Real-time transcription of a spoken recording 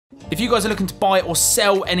If you guys are looking to buy or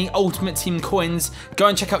sell any Ultimate Team coins, go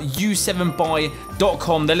and check out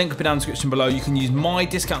u7buy.com. The link will be down in the description below. You can use my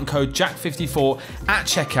discount code Jack54 at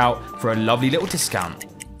checkout for a lovely little discount.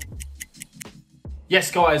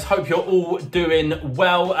 Yes, guys, hope you're all doing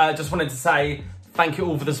well. Just wanted to say thank you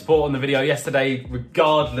all for the support on the video yesterday.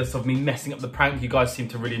 Regardless of me messing up the prank, you guys seem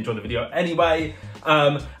to really enjoy the video anyway.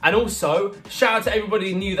 And also, shout out to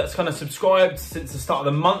everybody new that's kind of subscribed since the start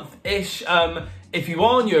of the month-ish. If you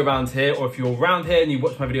are new around here, or if you're around here and you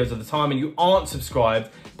watch my videos all the time and you aren't subscribed,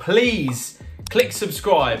 please click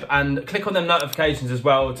subscribe and click on them notifications as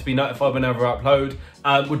well to be notified whenever I upload.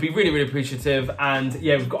 Would be really, really appreciative. And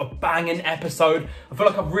yeah, we've got a banging episode. I feel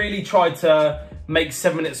like I've really tried to make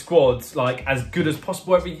 7-minute squads like as good as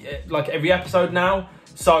possible every episode now.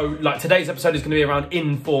 So like today's episode is going to be around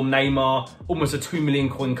in-form Neymar, almost a 2 million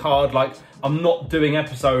coin card. Like I'm not doing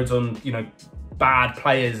episodes on, you know, bad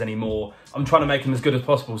players anymore. I'm trying to make them as good as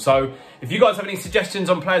possible. So if you guys have any suggestions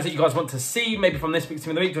on players that you guys want to see, maybe from this week's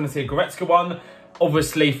Team of the Week, do you want to see a Goretzka one?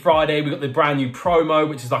 Obviously Friday we got the brand new promo,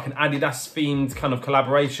 which is like an Adidas themed kind of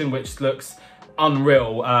collaboration, which looks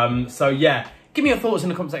unreal. So yeah, give me your thoughts in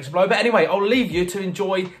the comment section below. But anyway, I'll leave you to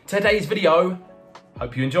enjoy today's video.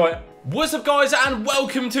 Hope you enjoy it. What's up, guys, and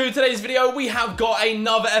welcome to today's video. We have got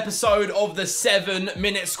another episode of the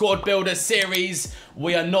 7-minute squad builder series.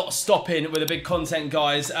 We are not stopping with the big content,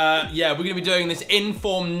 guys. Yeah, we're going to be doing this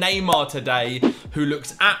in-form Neymar today, who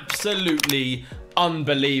looks absolutely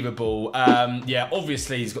unbelievable. Yeah,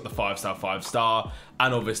 obviously he's got the 5-star, 5-star,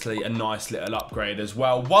 and obviously a nice little upgrade as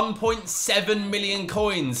well. 1.7 million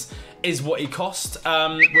coins is what he cost,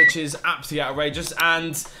 which is absolutely outrageous.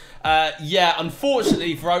 And yeah,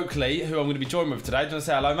 unfortunately for Oakley, who I'm going to be joined with today. Do you want to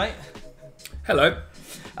say hello, mate? Hello.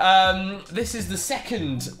 This is the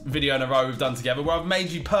second video in a row we've done together where I've made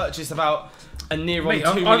you purchase about a near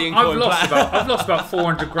on 2 million coin player. I've lost about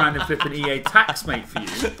 400 grand in flipping EA tax, mate, for you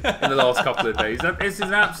in the last couple of days. This is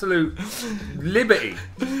an absolute liberty.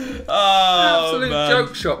 Oh, absolute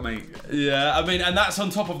joke shot, mate. Yeah, I mean, and that's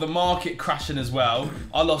on top of the market crashing as well.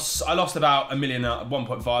 I lost about 1 million,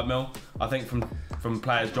 1.5 mil, I think, from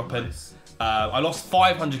players dropping. I lost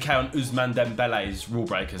 500k on Ousmane Dembele's Rule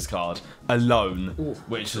Breakers card alone, ooh,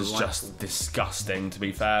 which was just disgusting, to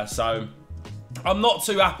be fair. So I'm not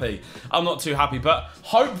too happy. I'm not too happy, but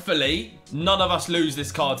hopefully none of us lose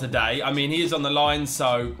this card today. I mean, he is on the line,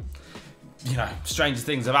 so, you know, stranger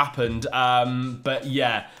things have happened. But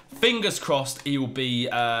yeah, fingers crossed he will be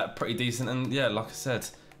pretty decent. And yeah, like I said,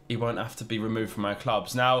 he won't have to be removed from our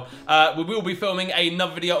clubs. Now, we will be filming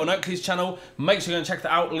another video on Oakley's channel. Make sure you go and check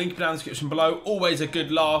that out. Link down in the description below. Always a good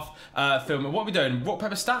laugh filming. What are we doing? Rock,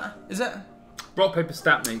 paper, stat, is it? Rock, paper,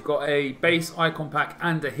 stat, mate. Got a base icon pack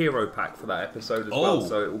and a hero pack for that episode as well.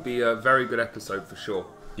 So it will be a very good episode for sure.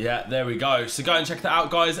 Yeah, there we go. So go and check that out,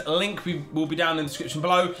 guys. Link will be down in the description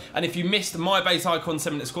below. And if you missed my base icon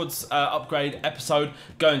 7-minute squads upgrade episode,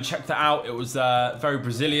 go and check that out. It was very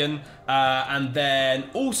Brazilian. And then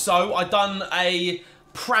also, I done a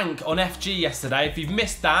prank on FG yesterday. If you've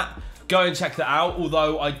missed that, go and check that out.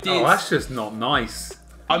 Although I did. Oh, that's just not nice.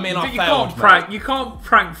 I mean, I failed, you can't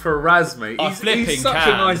prank for Raz, mate. He's such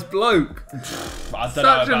a nice bloke. I don't know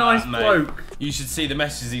such a nice that, bloke. You should see the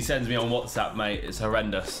messages he sends me on WhatsApp, mate. It's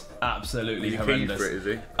horrendous. Absolutely horrendous. For it, is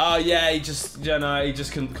he? Oh yeah, he just, you know, he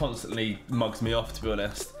just constantly mugs me off, to be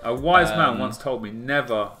honest. A wise man once told me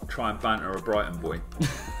never try and banter a Brighton boy.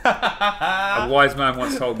 A wise man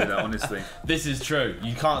once told me that, honestly. This is true.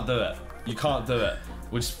 You can't do it. You can't do it.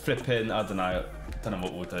 We'll just flip in. I don't know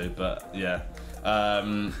what we'll do, but yeah. I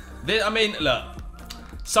mean, look.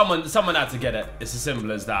 Someone had to get it. It's as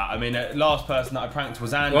simple as that. I mean, the last person that I pranked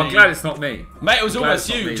was Andy. Well, I'm glad it's not me. Mate, it was almost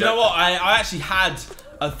you. Do you know what? I actually had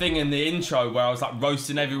a thing in the intro where I was like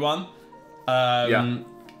roasting everyone. Yeah.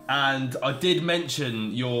 And I did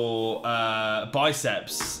mention your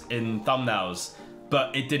biceps in thumbnails,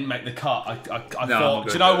 but it didn't make the cut. I thought,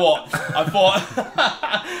 do you know what? I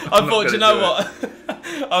thought, do you know what?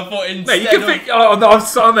 I thought instead. Mate, you can think. Oh no, I'm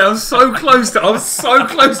so close to. I was so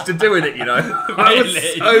close to doing it. You know, I was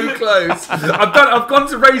so close. I've gone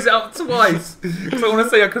to raise it up twice because I want to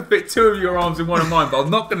say I could fit 2 of your arms in one of mine, but I'm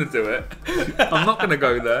not going to do it. I'm not going to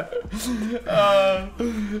go there.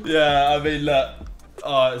 Yeah, I mean, look.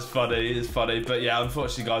 Oh, it's funny, but yeah,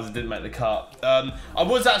 unfortunately, guys, it didn't make the cut. I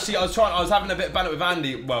was having a bit of banter with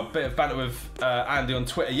Andy, well, a bit of banter with Andy on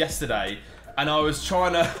Twitter yesterday, and I was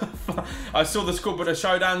trying to, I saw the Squid Builder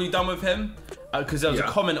Showdown you done with him, because there was a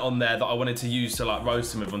comment on there that I wanted to use to like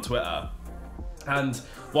roast him with on Twitter, and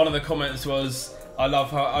one of the comments was, I love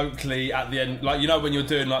how Oakley at the end, like, you know when you're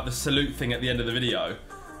doing like the salute thing at the end of the video,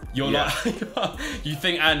 You're like, you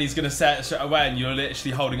think Andy's going to set it straight away and you're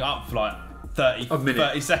literally holding it up for like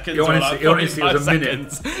 30 seconds. Honestly, or like it was a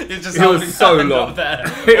minute. It's just it was so long. Up there,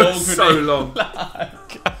 it was so long.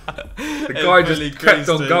 The guy just kept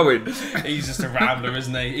on going. He's just a rambler,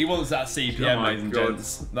 isn't he? He wants that CPM, ladies and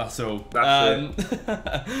gents. That's all. That's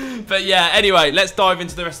it. But yeah, anyway, let's dive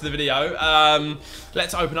into the rest of the video.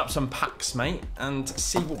 Let's open up some packs, mate, and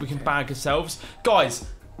see what we can bag ourselves. Guys,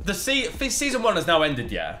 Season 1 has now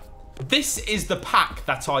ended, yeah? This is the pack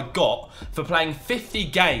that I got for playing 50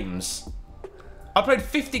 games. I played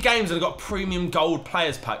 50 games and I got a premium gold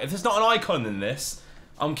players pack. If there's not an icon in this,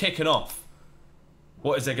 I'm kicking off.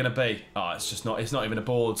 What is there going to be? Oh, it's not even a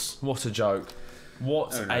boards. What a joke.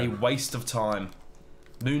 What a waste of time.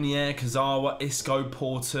 Munier, Kazawa, Isco,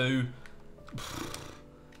 Porto.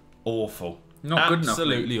 Awful. Not good enough.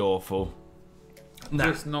 Absolutely awful. Nah.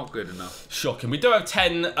 Just not good enough. Shocking. We do have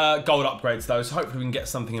 10 gold upgrades though, so hopefully we can get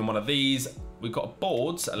something in one of these. We've got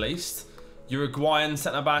boards at least. Uruguayan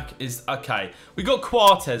centre-back is okay. We got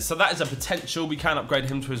Quartes, so that is a potential. We can upgrade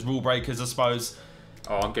him to his rule breakers, I suppose.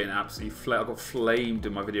 Oh, I'm getting absolutely I got flamed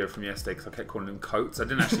in my video from yesterday because I kept calling him Coates. I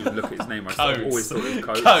didn't actually even look at his name. I always thought it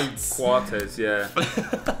was Coates. Quartes, yeah.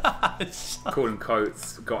 Called him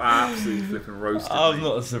Coates. Got absolutely flipping roasted. I'm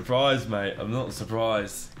not surprised, mate. I'm not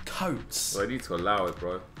surprised. Coates. Well, I need to allow it,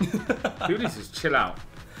 bro. People need to just chill out.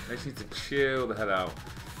 They just need to chill the hell out.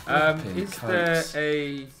 Is there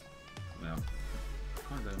a... No.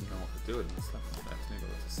 I don't know what to do with this stuff.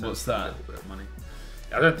 What's that? A little bit of money.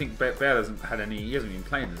 I don't think Bear hasn't had any. He hasn't been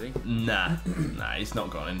playing, has he? Nah, he's not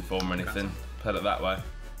got in form or anything. Put it that way.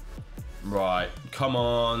 Right, come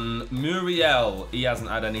on, Muriel. He hasn't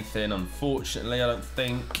had anything, unfortunately. I don't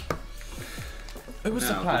think. Who was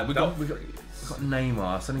the player? We got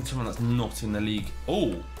Neymar. So I need someone that's not in the league.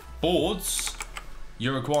 Oh, boards.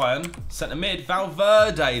 Uruguayan centre mid.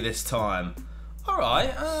 Valverde this time. All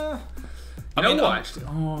right. I mean, what actually?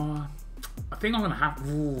 Oh. I think I'm gonna have.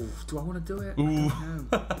 Ooh, do I want to do it? Ooh.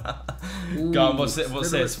 Ooh. Go on. What's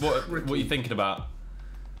this? What are you thinking about?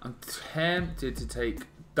 I'm tempted to take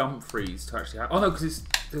Dumfries to actually have. Oh no,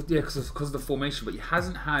 because of the formation, but he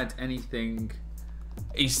hasn't had anything.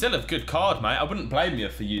 He's still a good card, mate. I wouldn't blame you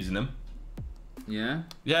for using him. Yeah.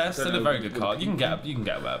 Yeah, still a very good card. You can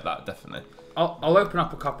get away with that, definitely. I'll open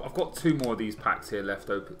up a couple. I've got 2 more of these packs here left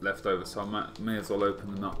over, so I may as well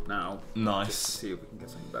open them up now. Nice. Just to see if we can get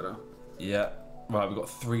something better. Yeah. Right, we've got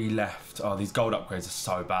 3 left. Oh, these gold upgrades are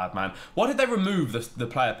so bad, man. Why did they remove the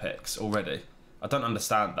player picks already? I don't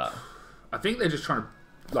understand that. I think they're just trying to,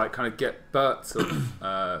 like, kind of get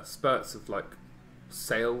spurts of like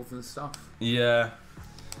sales and stuff. Yeah.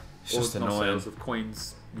 It's just not annoying. Sales of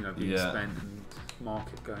coins, you know, being spent and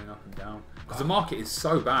market going up and down. Because the market is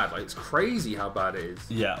so bad. Like, it's crazy how bad it is.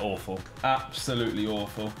 Yeah, awful. Absolutely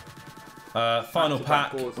awful. Final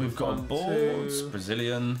pack. We've got boards.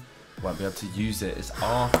 Brazilian. Won't be able to use it. It's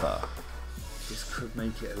Arthur. This could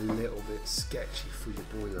make it a little bit sketchy for your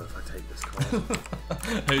boy though if I take this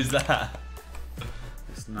card. Who's that?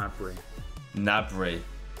 It's Nabry. Nabry.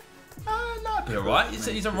 Nabry, alright.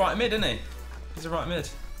 He's a right mid, isn't he? He's a right mid.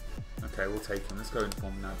 Okay, we'll take him. Let's go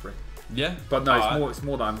inform Nabry. Yeah. But no, it's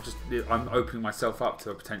more that I'm opening myself up to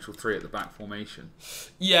a potential 3 at the back formation.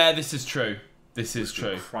 Yeah, this is true. This is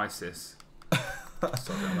true. Crisis.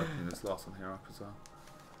 Sorry, I'm opening this last one here up as well.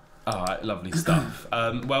 Alright, lovely stuff.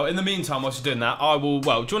 Well, in the meantime, whilst you're doing that, I will...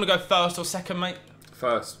 Well, do you want to go first or second, mate?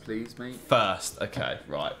 First, please, mate. First. Okay,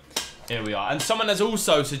 right. Here we are. And someone has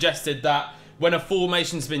also suggested that when a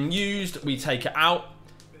formation's been used, we take it out.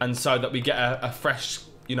 And so that we get a fresh,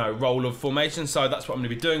 you know, roll of formation. So that's what I'm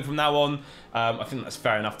going to be doing from now on. I think that's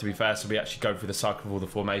fair enough, to be fair. So we actually go through the cycle of all the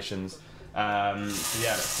formations. So yeah,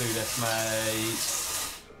 let's do this,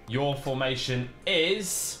 mate. Your formation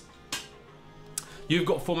is... You've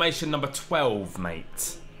got formation number 12,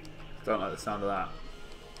 mate. Don't like the sound of that.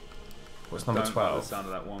 What's number 12? Like the sound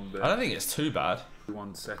of that one bit. I don't think it's too bad.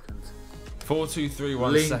 1 second. 4, 2, 3,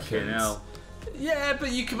 1 second. L. Yeah,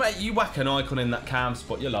 but you can you whack an icon in that cam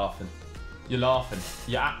spot, you're laughing. You're laughing.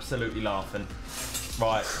 You're absolutely laughing.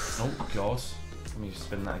 Right. Oh god. Let me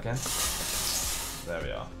spin that again. There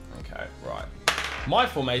we are. Okay, right. My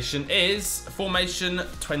formation is formation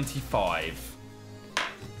 25.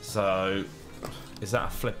 So is that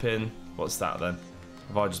a flipping? What's that then?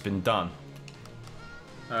 Have I just been done?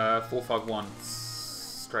 4-5-1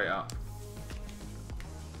 straight up.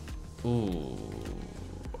 Ooh.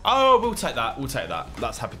 Oh, we'll take that. We'll take that.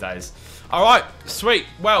 That's happy days. All right, sweet.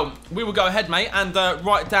 Well, we will go ahead, mate, and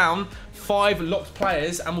write down 5 locked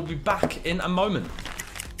players, and we'll be back in a moment.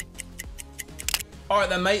 All right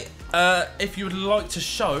then, mate. If you would like to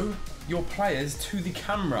show your players to the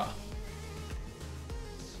camera.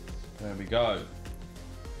 There we go.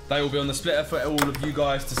 They will be on the splitter for all of you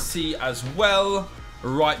guys to see as well.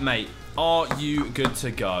 Right, mate. Are you good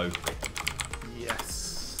to go?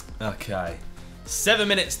 Yes. Okay. 7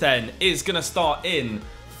 minutes then is going to start in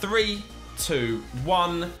 3, 2,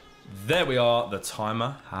 1. There we are. The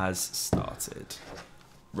timer has started.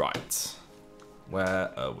 Right.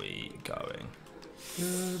 Where are we going? Do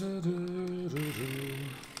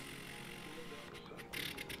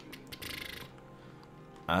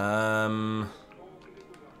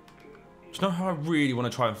you know how I really want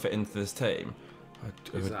to try and fit into this team? I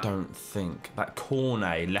don't think that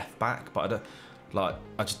Cornet left back, but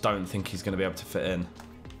I just don't think he's going to be able to fit in.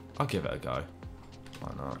 I'll give it a go.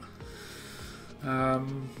 Why not?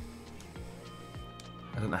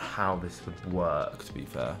 I don't know how this would work, to be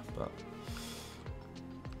fair, but.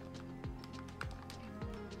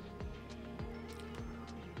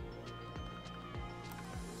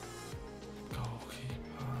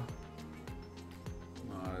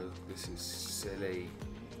 This is silly.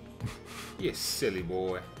 You silly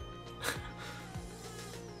boy.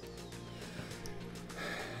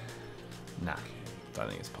 Nah, don't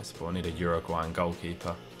think it's possible. I need a Uruguayan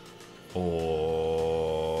goalkeeper.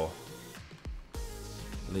 Or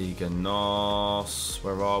Liga NOS.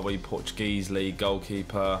 Where are we? Portuguese league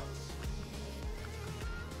goalkeeper.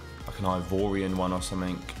 Like an Ivorian one or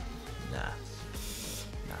something. Nah,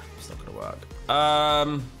 it's not gonna work.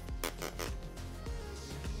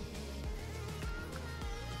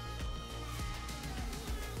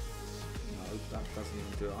 That doesn't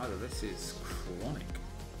even do it either. This is chronic,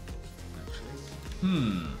 actually.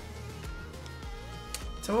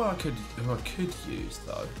 So who I could use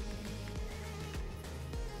though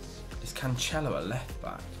is Cancelo at left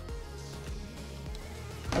back.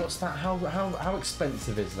 What's that? How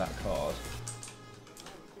expensive is that card?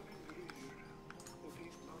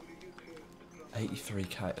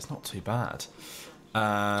 83k. It's not too bad.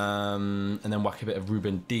 And then whack a bit of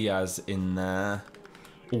Ruben Diaz in there.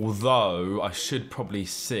 Although, I should probably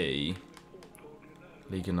see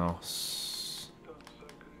Liga NOS.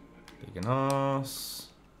 Liga NOS.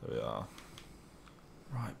 There we are.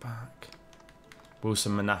 Right back.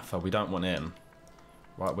 Wilson Manafa. We don't want him.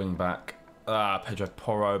 Right wing back. Pedro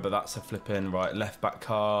Porro, but that's a flipping right left back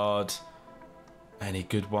card. Any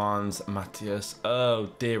good ones? Matthias.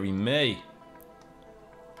 Oh, dearie me.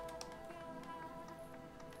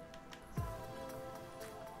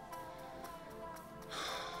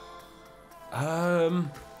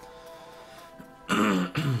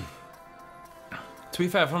 To be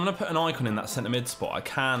fair, if I'm going to put an icon in that centre mid spot, I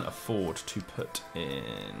can afford to put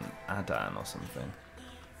in Adan or something.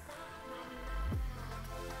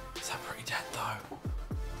 Is that pretty dead though?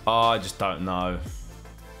 Oh, I just don't know.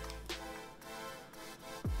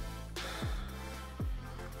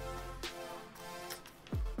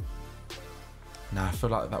 No, I feel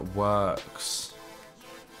like that works.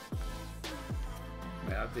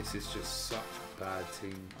 Yeah, this is just such a bad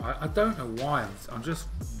team. I don't know why. I'm just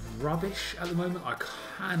rubbish at the moment. I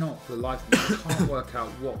cannot, for the life of me, I can't work out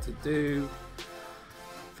what to do.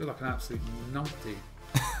 I feel like an absolute numpty.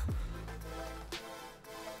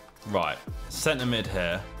 Right, centre mid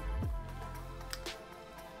here.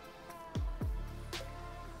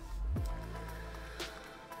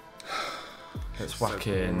 Let's whack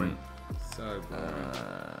in. Boring. So boring.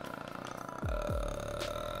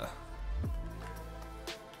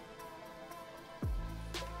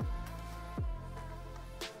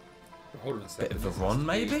 Hold on a second. Bit of a run,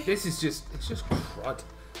 maybe? This is just, it's just crud.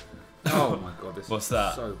 Oh my god, this What's is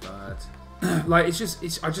that? so bad. Like, I just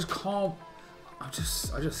can't. I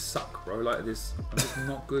just suck, bro. Like this, I'm just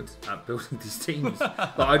not good at building these teams.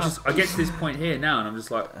 Like I get to this point here now, and I'm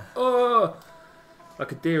just like, oh,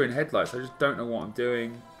 like a deer in headlights. I just don't know what I'm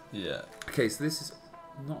doing. Yeah. Okay, so this is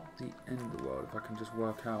not the end of the world. If I can just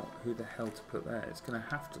work out who the hell to put there, it's gonna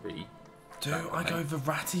have to be. Do I go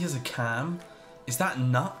Verratti as a cam? Is that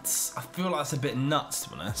nuts? I feel like that's a bit nuts, to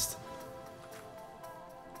be honest.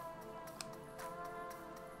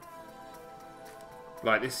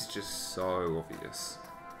 Like, this is just so obvious.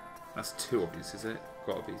 That's too obvious, is it?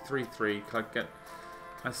 Got to be 3-3. Can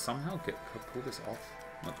I somehow pull this off?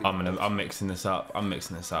 I'm mixing this up.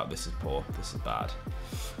 This is poor. This is bad.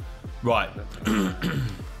 Right.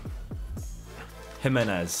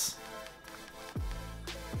 Jimenez.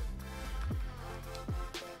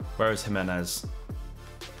 Where is Jimenez?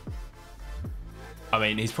 I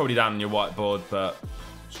mean, he's probably down on your whiteboard, but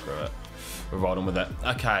screw it. We're rolling with it.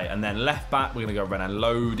 Okay, and then left back, we're going to go Renan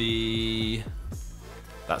Lodi.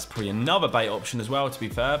 That's probably another bait option as well, to be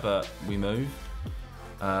fair, but we move.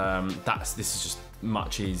 This is just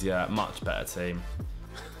Much easier, much better team.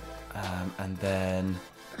 And then...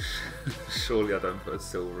 Surely I don't put a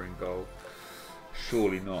silver in goal.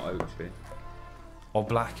 Surely not, Oakley. Or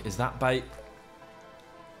black, is that bait?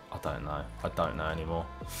 I don't know. I don't know anymore.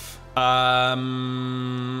 I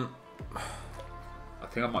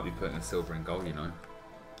think I might be putting a silver in goal, you know.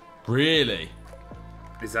 Really?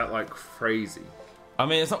 Is that like crazy? I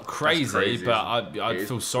mean, it's not crazy, but I'd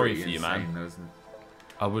feel sorry for you, man. Though, isn't it?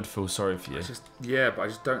 I would feel sorry for you. Yeah, but I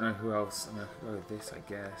just don't know who else. I'm going to go with this, I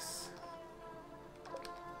guess.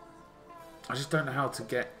 I just don't know how to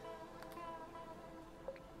get...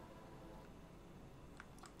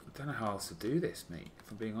 I don't know how else to do this, mate,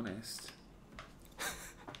 if I'm being honest.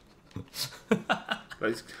 I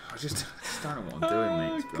just don't know what I'm doing,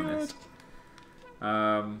 mate, to be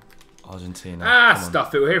honest. Argentina.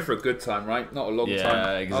 Stuff it. We're here for a good time, right? Not a long time.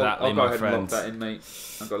 Yeah, exactly, I'll go ahead friend. and lock that in, mate.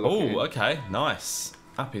 Oh, okay. Nice.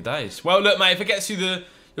 Happy days. Well, look, mate, if it gets you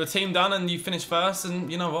your team done and you finish first,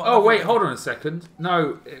 and you know what? Oh, wait, hold on a second.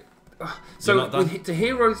 No. So, do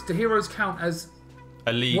heroes count as...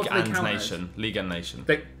 A league and nation. League and nation.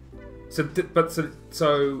 So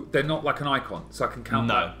they're not like an icon, so I can count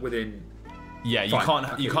that within... Yeah, you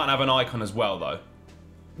can't have an icon as well, though.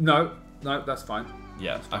 No, that's fine.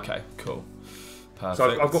 Yeah, okay, cool. Perfect.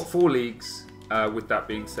 So I've got 4 leagues, with that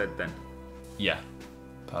being said then. Yeah,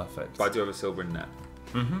 perfect. But I do have a silver in there.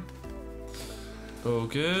 Mm-hmm. All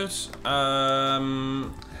good.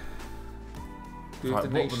 Do we have the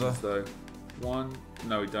nations, though? 1...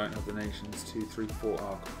 No, we don't have the nations. 2, 3, 4...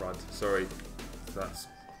 Oh, crud. Sorry. That's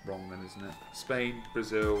wrong then, isn't it? Spain,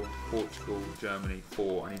 Brazil, Portugal, Germany,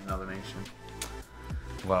 4. I need another nation.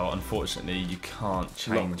 Well, unfortunately, you can't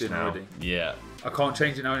change now. Already. Yeah. I can't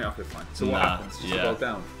change it now? Okay, fine. So what happens? Just go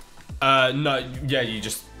down? No, yeah, you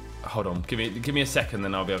just... Hold on. Give me a second,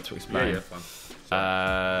 then I'll be able to explain. Yeah, fine.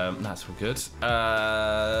 That's all good.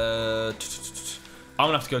 I'm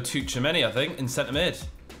going to have to go Tuchemeni, I think, in centre mid.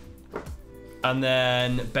 And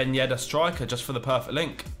then Ben Yedder striker, just for the perfect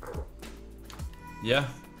link. Yeah.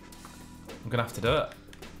 I'm going to have to do it.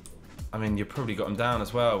 I mean, you probably got him down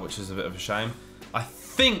as well, which is a bit of a shame. I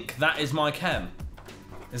think that is my chem.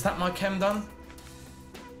 Is that my chem done?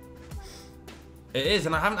 It is,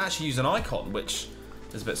 and I haven't actually used an icon, which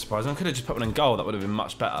is a bit surprising. I could have just put one in goal. That would have been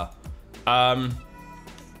much better. All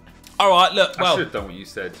right, look, well... I should have done what you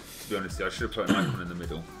said, to be honest. I should have put an icon in the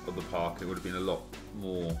middle of the park. It would have been a lot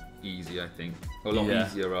more easy, I think. A lot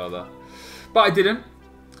easier, rather. But I didn't.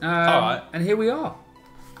 All right. And here we are.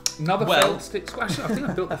 Another failed stick squash. I think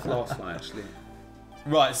I built the last one, actually.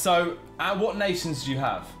 Right, so what nations do you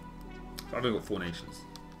have? I've only got 4 nations.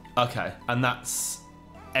 Okay, and that's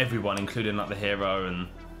everyone, including like the hero and...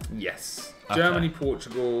 Yes. Okay. Germany,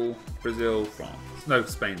 Portugal, Brazil, France. No,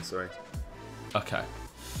 Spain, sorry. Okay.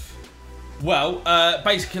 Well,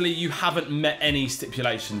 basically you haven't met any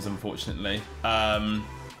stipulations, unfortunately.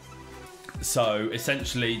 So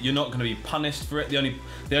essentially you're not going to be punished for it. The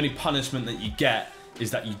only punishment that you get is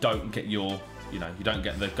that you don't get you don't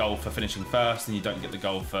get the goal for finishing first, and you don't get the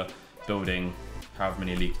goal for building however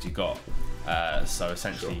many leagues you got. So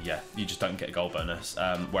essentially, yeah, you just don't get a goal bonus.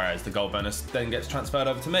 Whereas the goal bonus then gets transferred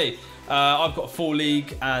over to me. I've got a 4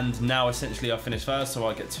 league, and now essentially I finished first, so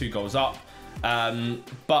I get 2 goals up.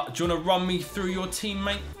 But do you want to run me through your team,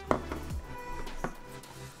 mate?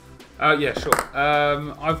 Yeah, sure.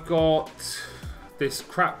 I've got this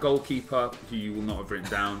crap goalkeeper who you will not have written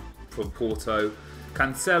down from Porto.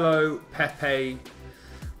 Cancelo, Pepe,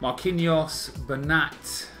 Marquinhos,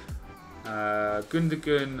 Bernat,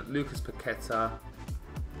 Gundogan, Lucas Paqueta,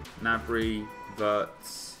 Gnabry,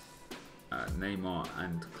 Wirtz, Neymar,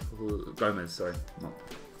 and Gomez. Sorry, not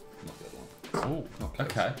the other one. Oh,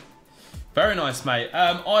 okay. Very nice, mate.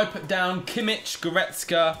 I put down Kimmich,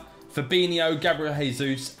 Goretzka, Fabinho, Gabriel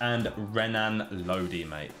Jesus, and Renan Lodi,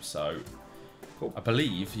 mate. So cool. I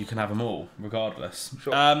believe you can have them all, regardless.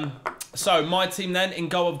 Sure. So my team then, in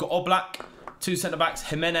goal I've got Oblak, 2 centre-backs,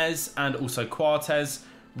 Jimenez and also Quartes,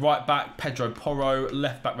 right back, Pedro Porro,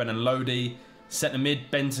 left back, Renan Lodi, centre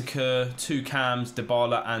mid, Bentancur, 2 cams,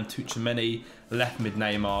 Dybala and Tuchemeni, left mid,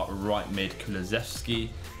 Neymar, right mid, Kulusevski,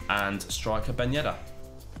 and striker, Ben Yedder.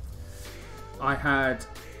 I had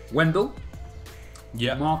Wendell,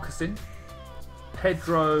 Marcusson,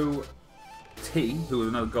 Pedro T, who was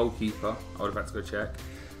another goalkeeper. I would have had to go check.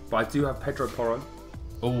 But I do have Pedro Porro.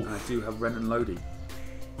 Oh. And I do have Renan Lodi.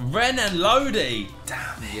 Renan Lodi?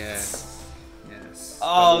 Damn it. Yes.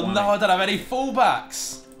 Oh no, I don't have any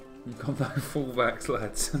fullbacks. You've got no fullbacks,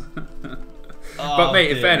 lads. But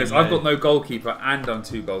mate, in fairness, I've got no goalkeeper and I'm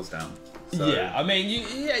 2 goals down. So. Yeah, I mean,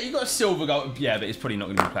 you got a silver goal. Yeah, but it's probably not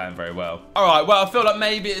going to be playing very well. All right, well, I feel like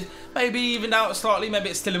maybe evened out slightly. Maybe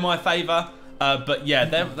it's still in my favour. But yeah,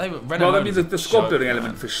 they were. Well, I mean, the squad building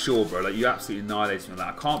element for sure, bro. Like, you absolutely annihilated me on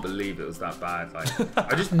that. I can't believe it was that bad. Like,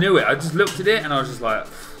 I just knew it. I just looked at it and I was just like,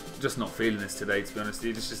 just not feeling this today, to be honest.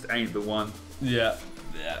 It just ain't the one. Yeah,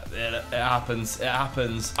 it happens. It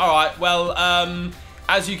happens. All right, well,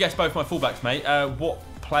 as you guessed both my fullbacks, mate, what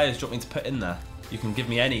players do you want me to put in there? You can give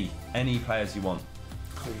me any players you want.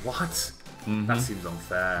 Oh, what? That seems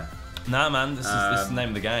unfair. Nah, man, this is the name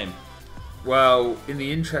of the game. Well, in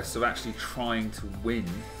the interest of actually trying to win,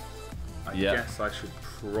 I guess I should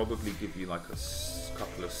probably give you like a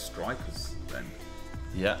couple of strikers then.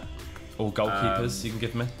 Yeah. Or goalkeepers you can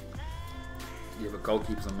give me. Yeah, but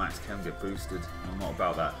goalkeepers on max can get boosted. I'm not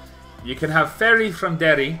about that. You can have Ferry from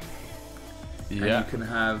Derry. Yeah. And you can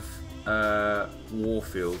have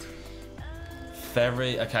Warfield.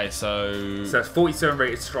 Ferry, okay, so that's 47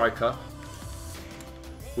 rated striker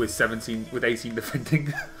with 18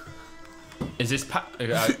 defending. Is this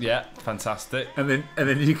yeah, fantastic. And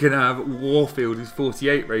then you can have Warfield, who's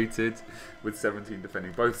 48 rated with 17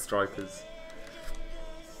 defending, both strikers.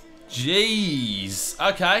 Jeez.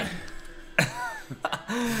 Okay.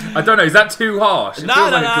 I don't know. Is that too harsh? No,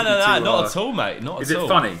 not at all, mate. Not at all. Is it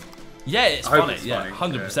funny? Yeah, it's funny. It's yeah,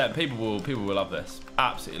 funny. 100%. Yeah. People will love this.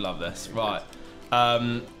 Absolutely love this. Right.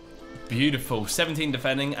 Beautiful. 17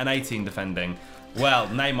 defending and 18 defending. Well,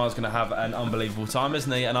 Neymar's going to have an unbelievable time,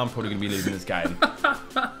 isn't he? And I'm probably going to be losing this game.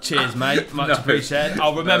 Cheers, mate. Much appreciated.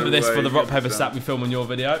 I'll remember this for the rock, paper, stat we film on your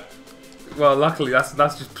video. Well, luckily, that's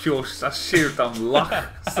just pure, that's sheer dumb luck.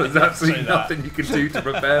 So there's absolutely nothing you can do to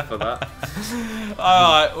prepare for that.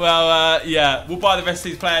 All right, well, yeah, we'll buy the rest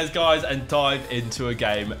of these players, guys, and dive into a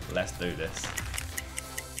game. Let's do this.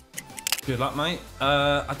 Good luck, mate.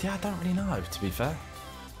 Yeah, I don't really know, to be fair.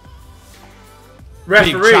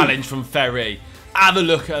 Referee. Big challenge from Ferry. Have a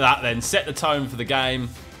look at that, then. Set the tone for the game.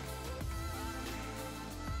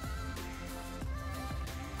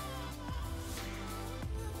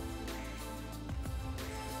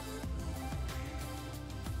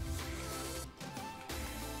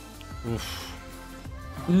 Oof.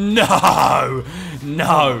 No! Oh my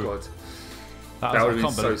God. That would have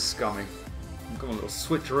been so scummy. You've got a little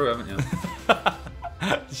switcheroo, haven't you?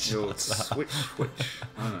 Your switch.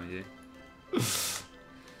 I know you.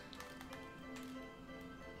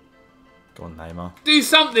 Go on, Neymar. Do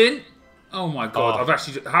something! Oh my God. I've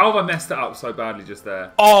actually... How have I messed it up so badly just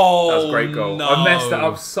there? Oh, that was a great goal. No. I messed it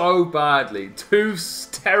up so badly. Two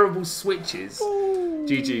terrible switches. Ooh.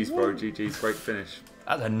 GG's, bro. GG's. Great finish.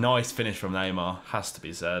 That's a nice finish from Neymar, has to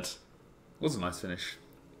be said. Was a nice finish.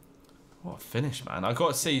 What a finish, man. I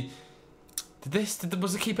got to see...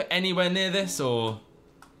 was the keeper anywhere near this, or...?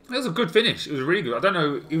 It was a good finish. It was really good. I don't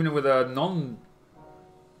know, even with a non...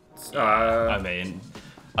 I mean,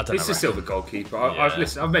 I don't know. It's just still the goalkeeper.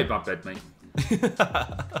 Listen, I've made my bed, mate.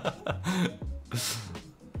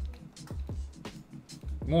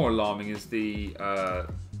 More alarming is the... I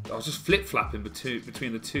was just flip-flapping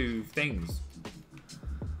between the two things.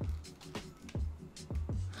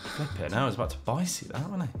 Flip it. Now I was about to bicy that,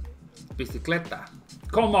 wasn't I? Bicicleta.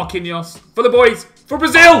 Come on, Marquinhos. For the boys. For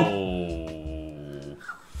Brazil.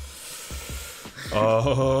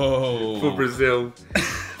 Oh. For Brazil.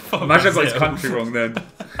 Imagine I got his country wrong then.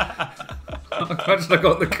 Imagine I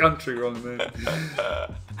got the country wrong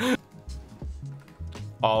then.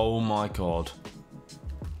 Oh my God.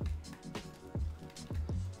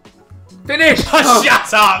 Finish! Oh.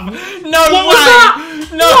 Shut up! No what way! Was that?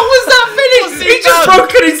 No. What was that finish? He just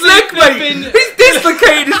broken his leg, mate! He's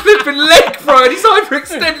dislocated his flipping leg, bro, and he's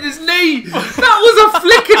hyperextended his knee! That was a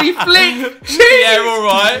flickety flick! Jeez. Yeah,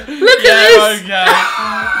 alright. Look at this! Okay.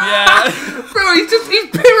 Yeah. Bro, he's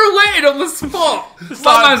pirouetted on the spot!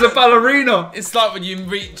 My man's a ballerina! It's like when you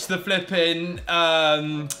reach the flipping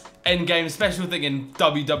endgame special thing in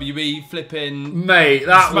WWE flipping. Mate,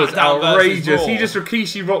 that was outrageous. He just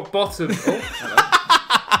Rikishi rock bottom.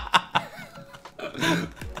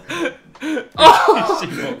 Oh,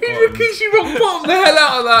 he Rikishi rock bottom the hell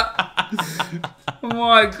out of that. Oh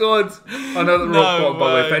my God. I know that rock bottom, by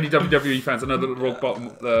the way, for any WWE fans, I know that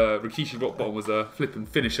Rikishi rock bottom was a flipping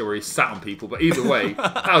finisher where he sat on people, but either way,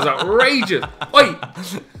 that was outrageous. Wait.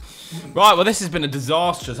 Right, well, this has been a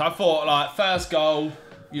disastrous. I thought, like, first goal,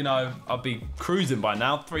 you know, I'd be cruising by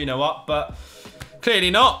now, 3-0 up, but clearly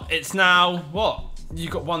not. It's now, what? You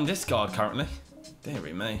got one discard currently.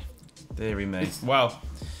 Deary me. Deary me. Well.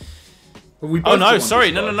 Oh, no,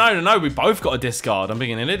 sorry. No. We both got a discard. I'm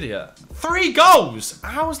being an idiot. 3 goals!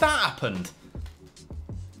 How's that happened?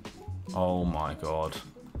 Oh, my God.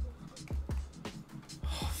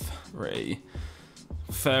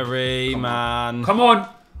 Ferry, man. Come on.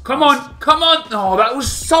 Come on. Come on. Oh, that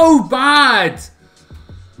was so bad.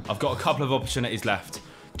 I've got a couple of opportunities left.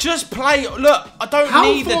 Just play. Look, I don't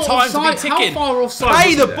need the time to be ticking. How far offside?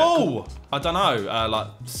 Play the ball. I don't know, like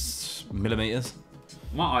millimeters.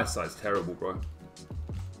 My eyesight's terrible, bro.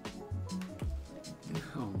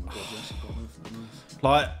 Oh my god,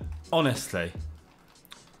 like, honestly.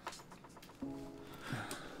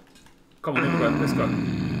 Come on, bro. Let's go.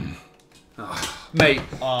 Oh, mate,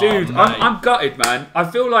 dude, mate. I'm gutted, man. I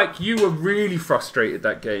feel like you were really frustrated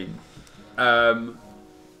that game.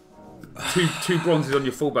 Two bronzes on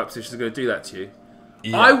your fullback position is going to do that to you.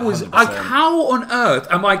 Yeah, I was 100%. How on earth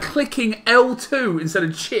am I clicking L2 instead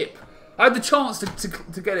of chip? I had the chance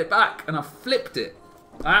to get it back and I flipped it.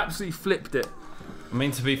 I absolutely flipped it. I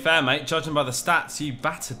mean, to be fair, mate, judging by the stats, you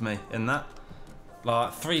battered me in that.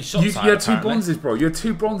 Like 3 shots. You had 2 bronzes, bro. You had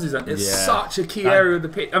 2 bronzes. It's such a key area of the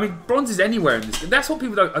pitch. I mean, bronzes anywhere in this. That's what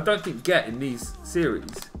people I don't think get in these series.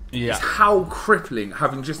 Yeah. It's how crippling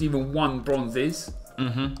having just even 1 bronze is.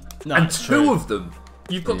 No, and 2 of them.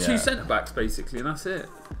 You've got 2 centre backs basically, and that's it.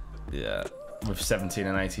 Yeah. With 17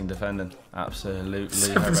 and 18 defending. Absolutely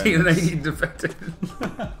 17 and 18 defending.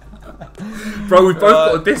 Bro, we've both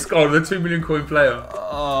got a discard of the 2 million coin player.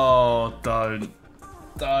 Oh, don't.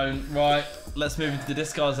 Right, let's move into the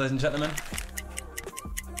discards, ladies and gentlemen.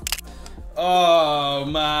 Oh,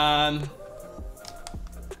 man.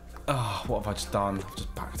 Oh, what have I just done? I've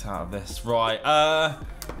just backed out of this. Right,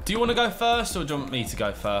 do you want to go first or do you want me to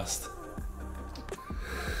go first?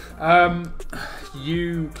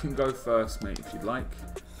 You can go first, mate, if you'd like.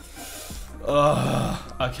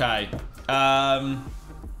 Okay.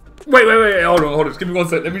 Wait. Hold on. Just give me 1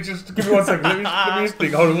 sec. Let me just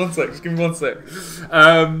think. Hold on 1 sec. Just give me 1 sec.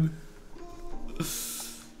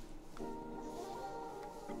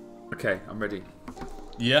 Okay, I'm ready.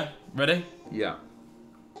 Yeah, ready? Yeah.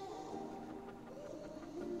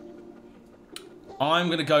 I'm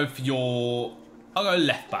gonna go for I'll go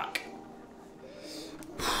left back.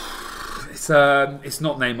 It's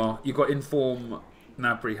not Neymar. You got inform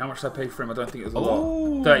Gnabry. How much did I pay for him? I don't think it was a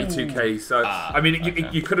lot. 32k. So I mean,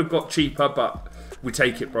 you could have got cheaper, but we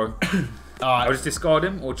take it, bro. I'll just discard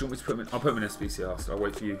him, or do you want me to put him in? I'll put him in SBCR. So I'll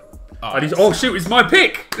wait for you. Oh shoot! It's my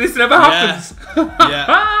pick. This never happens.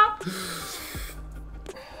 Yeah.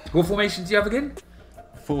 What formation do you have again?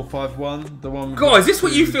 4-5-1. The one. God, is this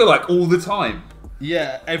what you feel like all the time?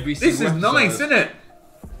 Yeah, every single This is nice, isn't it?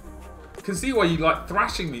 I can see why you like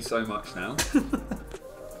thrashing me so much now.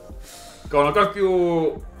 Go on, I'll go for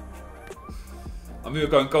your... I'm either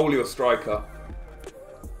going goalie or striker.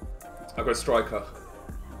 I'll go striker.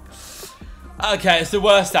 Okay, it's the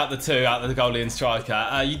worst out of the 2, out of the goalie and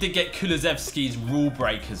striker. You did get Kulusevski's rule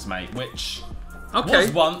breakers, mate, which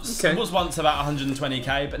was once about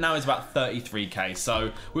 120k, but now it's about 33k.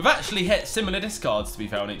 So we've actually hit similar discards, to be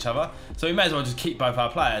fair, on each other. So we may as well just keep both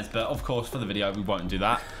our players, but of course, for the video, we won't do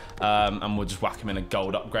that. And we'll just whack him in a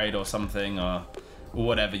gold upgrade or something, or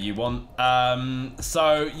whatever you want.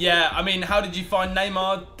 So yeah, I mean, how did you find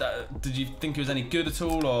Neymar? Did you think he was any good at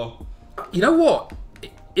all, or? You know what?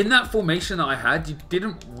 In that formation that I had, you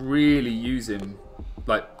didn't really use him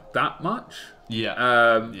like that much. Yeah.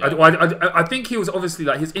 I think he was obviously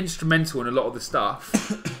like he's instrumental in a lot of the stuff.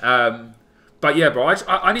 But yeah, bro,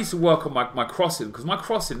 I need to work on my crossing, because my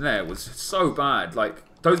crossing there was so bad. Like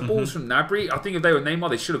those balls from Gnabry, I think if they were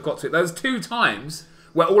Neymar, they should have got to it. There was 2 times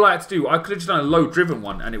where all I had to do, I could have just done a low-driven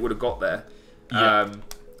one and it would have got there. Yeah.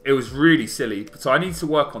 It was really silly. So I need to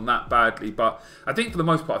work on that badly. But I think for the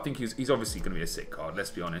most part, I think he's obviously going to be a sick card, let's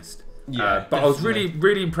be honest. Yeah, but definitely. I was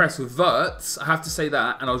really impressed with Wirtz, I have to say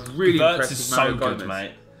that. And I was really impressed with Mario Gomez. Good,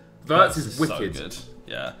 mate. Wirtz is wicked. So good.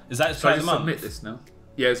 Yeah. Is that his player of the month? Submit this now.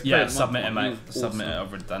 Yeah, it's submit it, mate. Submit it. I've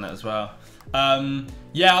already done it as well.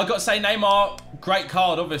 Yeah, I've got to say Neymar, great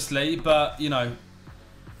card, obviously. But, you know,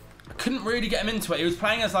 I couldn't really get him into it. He was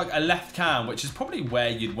playing as like a left cam, which is probably where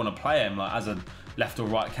you'd want to play him, like as a left or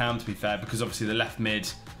right cam, to be fair, because obviously the left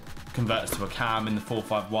mid converts to a cam in the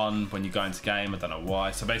 4-5-1 when you go into game. I don't know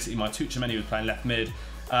why. So basically my Tuchemeni was playing left mid,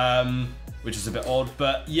 which is a bit odd.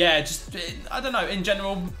 But yeah, just, I don't know, in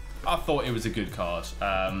general, I thought it was a good card.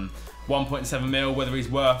 1.7 mil, whether he's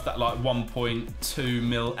worth that like 1.2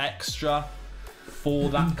 mil extra for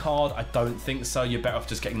that card, I don't think so. You're better off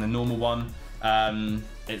just getting the normal one.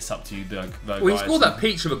 It's up to you, though. Well, he scored that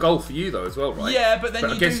peach of a goal for you, though, as well, right? Yeah, but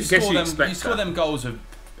then you score them goals with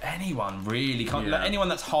anyone, really. Like, anyone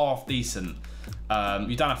that's half decent.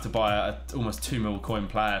 You don't have to buy a almost 2 mil coin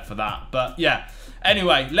player for that. But yeah,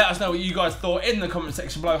 anyway, let us know what you guys thought in the comment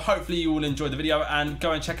section below. Hopefully you all enjoyed the video, and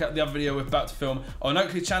go and check out the other video we're about to film on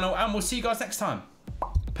Oakley's channel, and we'll see you guys next time.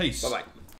 Peace. Peace. Bye-bye.